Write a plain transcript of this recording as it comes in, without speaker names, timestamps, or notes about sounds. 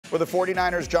For the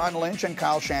 49ers, John Lynch and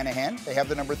Kyle Shanahan, they have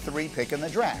the number 3 pick in the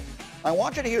draft. I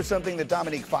want you to hear something that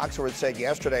Domonique Foxworth said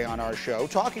yesterday on our show,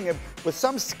 talking with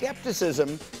some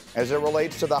skepticism as it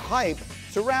relates to the hype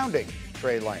surrounding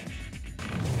Trey Lance.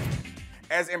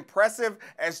 As impressive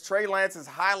as Trey Lance's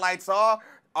highlights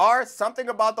are something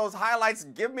about those highlights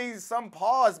give me some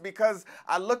pause, because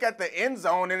I look at the end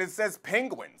zone and it says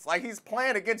Penguins. Like, he's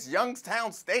playing against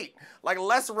Youngstown State. Like,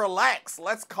 let's relax.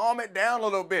 Let's calm it down a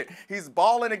little bit. He's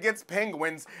balling against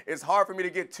Penguins. It's hard for me to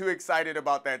get too excited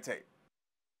about that tape.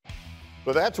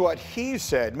 Well, that's what he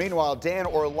said. Meanwhile, Dan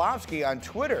Orlvosky on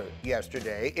Twitter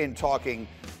yesterday, in talking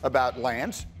about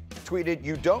Lance, tweeted,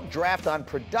 "You don't draft on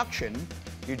production,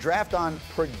 you draft on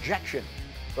projection."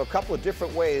 So a couple of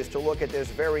different ways to look at this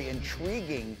very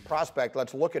intriguing prospect.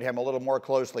 Let's look at him a little more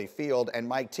closely, Field and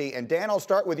Mike T. And Dan, I'll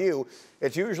start with you.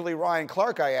 It's usually Ryan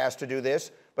Clark I ask to do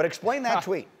this, but explain that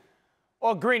tweet.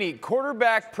 Well, Greeny,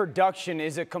 quarterback production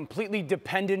is a completely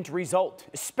dependent result,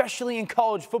 especially in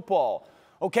college football.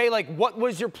 Okay, like, what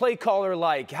was your play caller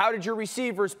like? How did your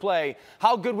receivers play?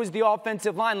 How good was the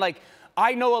offensive line? Like,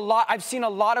 I've seen a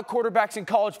lot of quarterbacks in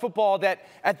college football that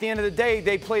at the end of the day,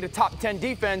 they played a top 10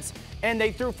 defense and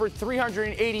they threw for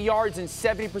 380 yards and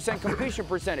 70% completion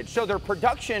percentage. So their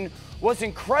production was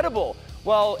incredible.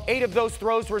 Well, 8 of those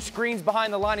throws were screens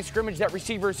behind the line of scrimmage that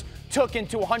receivers took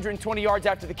into 120 yards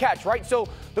after the catch, right? So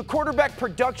the quarterback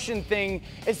production thing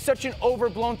is such an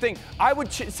overblown thing. I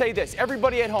would say this,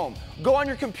 everybody at home, go on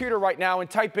your computer right now and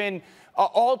type in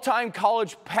all-time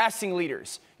college passing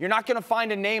leaders. You're not going to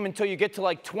find a name until you get to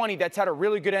like 20 that's had a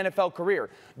really good NFL career.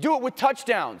 Do it with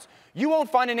touchdowns. You won't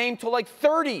find a name till like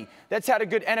 30 that's had a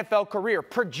good NFL career.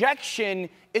 Projection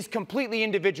is completely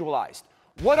individualized.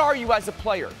 What are you as a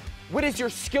player? What is your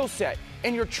skill set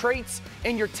and your traits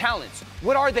and your talents?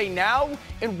 What are they now,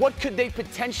 and what could they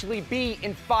potentially be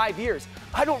in 5 years?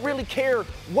 I don't really care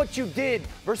what you did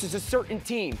versus a certain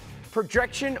team.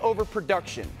 Projection over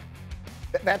production.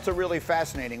 That's a really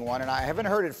fascinating one, and I haven't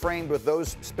heard it framed with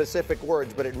those specific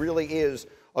words, but it really is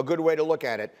a good way to look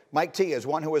at it. Mike T, is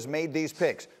one who has made these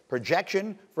picks.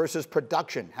 Projection versus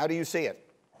production. How do you see it?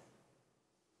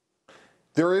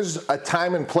 There is a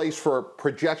time and place for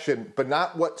projection, but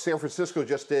not what San Francisco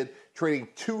just did, trading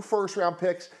 2 first-round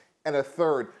picks and a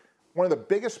 3rd. One of the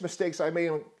biggest mistakes I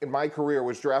made in my career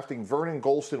was drafting Vernon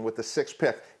Golston with the 6th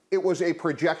pick. It was a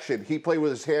projection. He played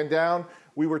with his hand down.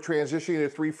 We were transitioning to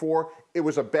 3-4. It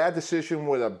was a bad decision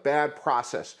with a bad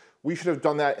process. We should have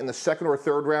done that in the 2nd or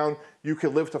 3rd round. You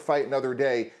could live to fight another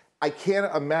day. I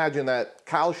can't imagine that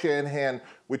Kyle Shanahan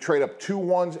would trade up 2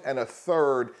 1s and a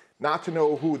 3rd not to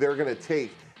know who they're going to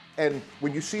take. And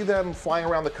when you see them flying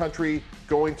around the country,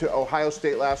 going to Ohio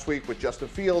State last week with Justin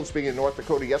Fields, being in North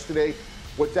Dakota yesterday,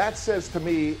 what that says to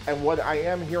me and what I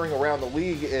am hearing around the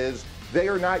league is they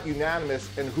are not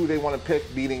unanimous in who they want to pick,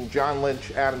 meaning John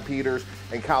Lynch, Adam Peters,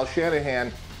 and Kyle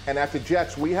Shanahan. And at the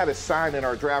Jets, we had a sign in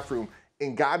our draft room,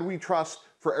 "In God we trust,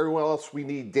 for everyone else we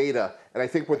need data." And I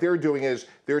think what they're doing is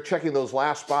they're checking those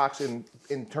last boxes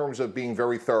in terms of being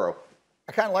very thorough.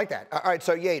 I kind of like that. All right,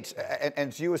 so Yates,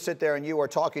 and you sit there and you are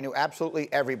talking to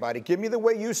absolutely everybody. Give me the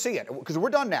way you see it, because we're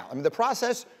done now. I mean, the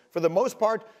process, for the most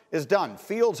part, is done.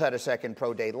 Fields had a 2nd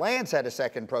pro day. Lance had a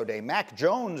 2nd pro day. Mac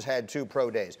Jones had 2 pro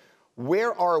days.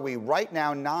 Where are we right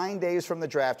now, 9 days from the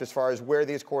draft, as far as where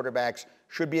these quarterbacks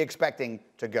should be expecting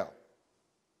to go?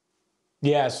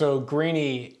 Yeah, so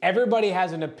Greeny, everybody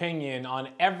has an opinion on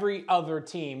every other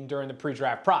team during the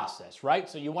pre-draft process, right?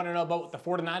 So you want to know about what the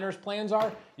 49ers' plans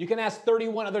are? You can ask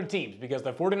 31 other teams, because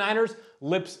the 49ers,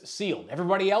 lips sealed.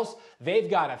 Everybody else,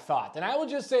 they've got a thought. And I will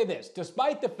just say this,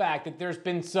 despite the fact that there's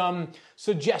been some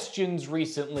suggestions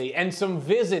recently and some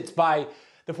visits by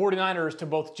the 49ers to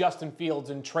both Justin Fields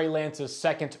and Trey Lance's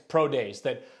 2nd pro days,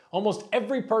 that almost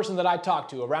every person that I talk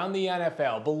to around the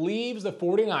NFL believes the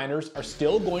 49ers are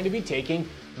still going to be taking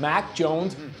Mac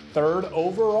Jones 3rd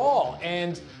overall.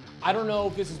 And I don't know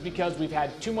if this is because we've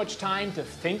had too much time to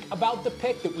think about the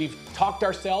pick, that we've talked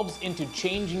ourselves into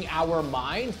changing our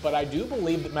minds, but I do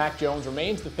believe that Mac Jones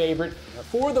remains the favorite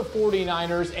for the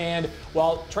 49ers. And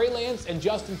while Trey Lance and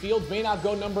Justin Fields may not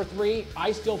go number 3,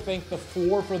 I still think the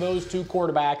 4 for those 2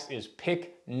 quarterbacks is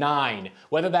pick 9.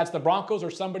 Whether that's the Broncos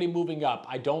or somebody moving up,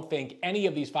 I don't think any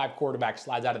of these 5 quarterbacks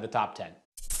slides out of the top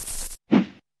 10.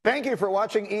 Thank you for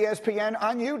watching ESPN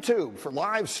on YouTube. For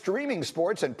live streaming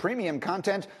sports and premium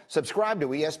content, subscribe to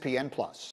ESPN+.